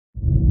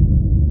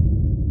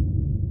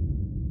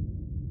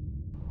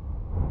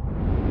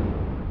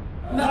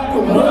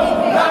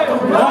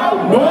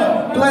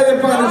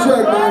the final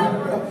track,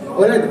 man.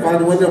 Oh, that's the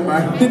final one, never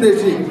mind. Hit that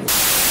shit.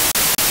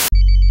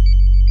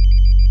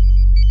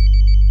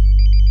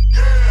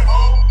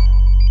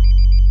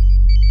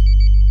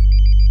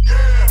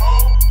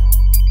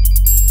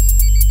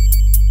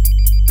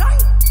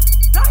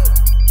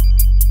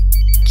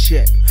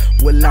 Check.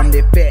 Well, I'm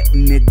that fat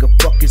nigga,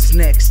 fucking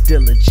snack,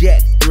 still a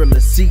jack,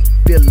 thriller seat,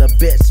 filler,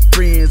 best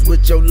friends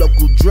with your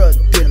local drug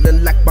dealer.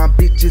 Like my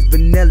bitch is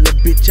vanilla,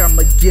 bitch, I'm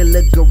a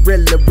killer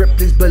gorilla.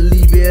 Please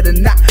believe it or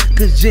not,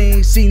 cause you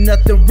ain't seen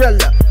nothing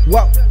realer.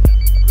 Whoa,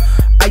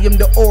 I am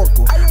the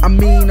oracle, I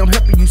mean I'm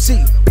helping you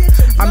see.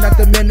 I'm not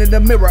the man in the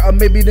mirror, or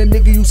maybe the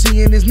nigga you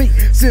seeing is me.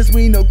 Since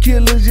we no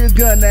killers, you're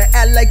gonna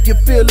act like you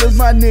feel us,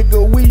 my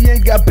nigga. We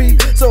ain't got beef,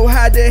 so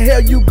how the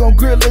hell you gon'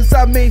 grill us?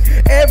 I mean,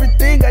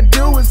 everything I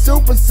do is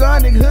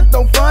supersonic, hooked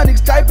on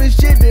phonics, type of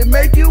shit that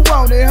make you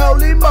want it.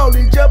 Holy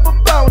moly, jump up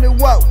on it,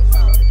 whoa.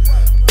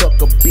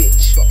 Fuck a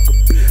bitch,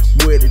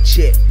 with a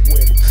check.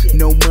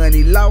 No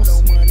money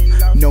lost,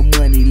 no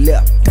money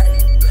left.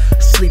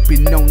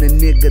 Sleeping on a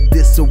nigga,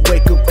 this a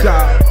wake-up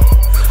call.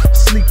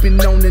 Sleeping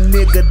on a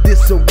nigga,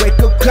 this a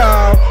wake-up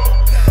call.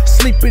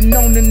 Sleeping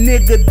on a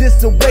nigga,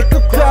 this a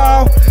wake-up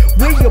call.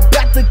 We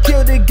about to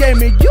kill the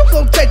game and you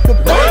gon' take the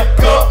ball. Wake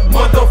up,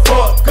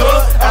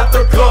 motherfucker,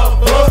 after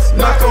covers,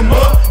 knock 'em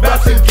up,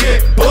 about to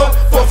get bucked,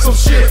 fuck some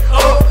shit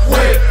up.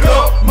 Wake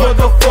up,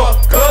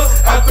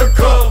 motherfucker, after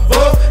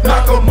covers,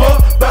 knock 'em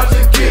up, about to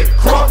get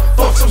crunk,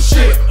 fuck some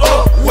shit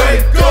up.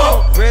 Wake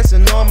up.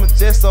 Dressing normal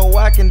just so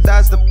I can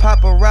dodge the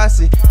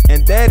paparazzi.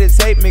 And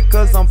daddies hate me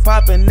cause I'm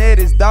popping at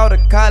his daughter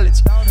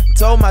college.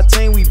 Told my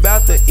team we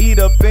bout to eat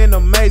up in a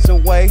major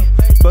way,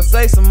 but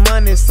save some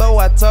money, so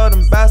I told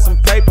them buy some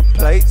paper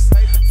plates.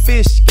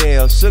 Fish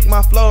scales, shook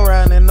my flow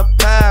around in the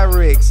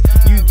Pyrex.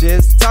 You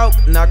just talk,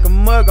 knock a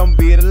mug, gon'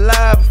 be the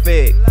live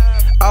effect.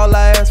 All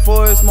I ask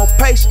for is more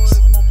patience.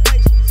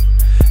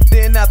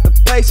 Then after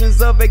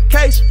patience, a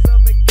vacation.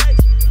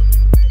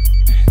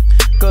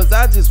 Cause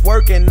I just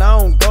work and I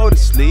don't go to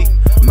sleep.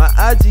 My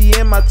IG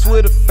and my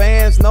Twitter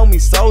fans know me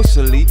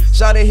socially.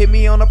 Shawty hit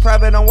me on the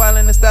private, I'm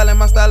wildin' and styling.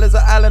 My style is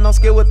an island, on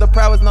skill with the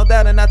prowess, no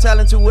doubt. And I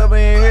challenge whoever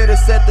in here to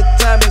set the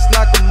time and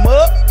knock 'em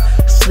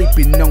up.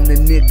 Sleeping on a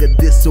nigga,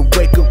 this a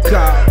wake-up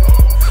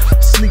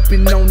call.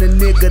 Sleeping on a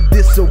nigga,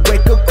 this a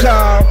wake-up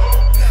call.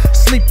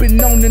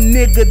 Sleeping on a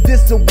nigga,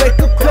 this a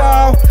wake-up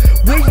call.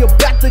 We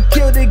about to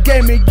kill the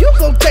game and you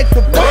gon' take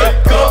the ball.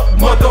 Wake up,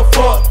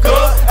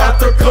 motherfucker,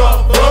 after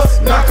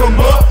covers, knock 'em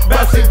up,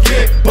 about to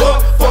get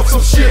bucked, fuck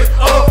some shit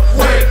up.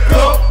 Wake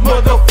up,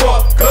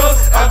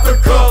 motherfucker, after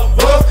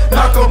covers,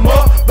 knock 'em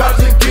up, about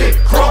to get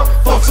crunk,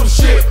 fuck some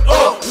shit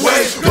up.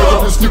 Wake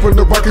up. Sleep on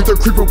the rocket, the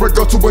creeper, wake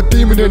up to a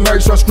demon at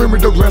night. Start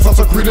screaming, the glass house,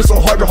 I create it so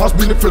hard, the house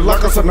beating, feel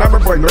like a tsunami.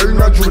 Right now, you're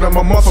not Jude, I'm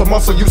a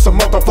monster, you some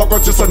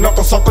motherfucker, just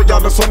another sucker, y'all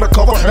that's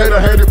undercover.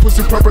 Hater,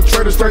 pussy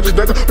perpetrator, stranger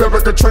danger,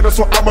 perpetrator,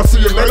 so I'ma see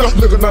you later.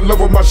 Nigga not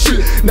loving my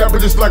shit, now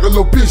but just like a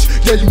little bitch.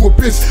 Yeah, you a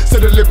bitch,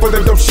 said it for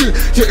that dumb shit.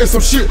 Yeah, it's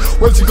some shit,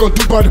 what you gonna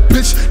do by the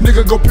bitch?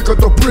 Nigga go pick up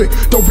the brick,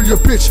 don't be a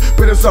bitch.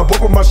 Better stop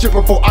up on my shit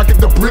before I get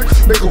the brick.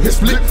 Make her hit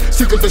split,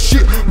 sick of the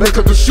shit, make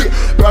her the shit.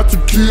 About to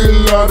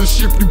kill all the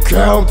shit you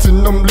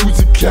counting, I'm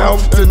losing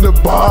count. And the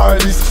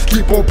bodies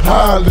keep on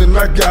piling,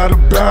 I gotta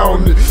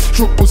bound it.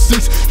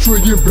 666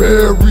 trillion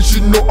berries,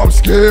 you know I'm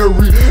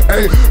scary.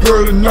 Ain't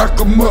heard of knock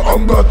 'em up,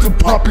 I'm about to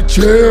pop a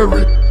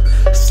cherry.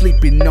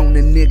 Sleeping on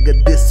a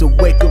nigga, this a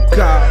wake-up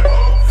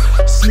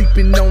call.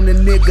 Sleeping on a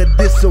nigga,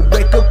 this a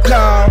wake-up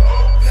call.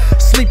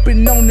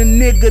 Sleeping on a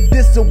nigga,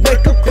 this a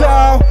wake-up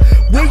call.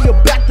 We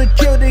about to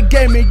kill the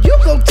game and you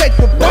gon' take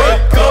the ball.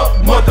 Wake up,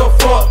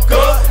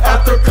 motherfucker,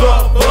 after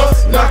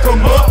covers, knock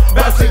 'em up,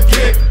 about to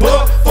get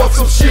bucked, fuck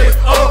some shit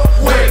up.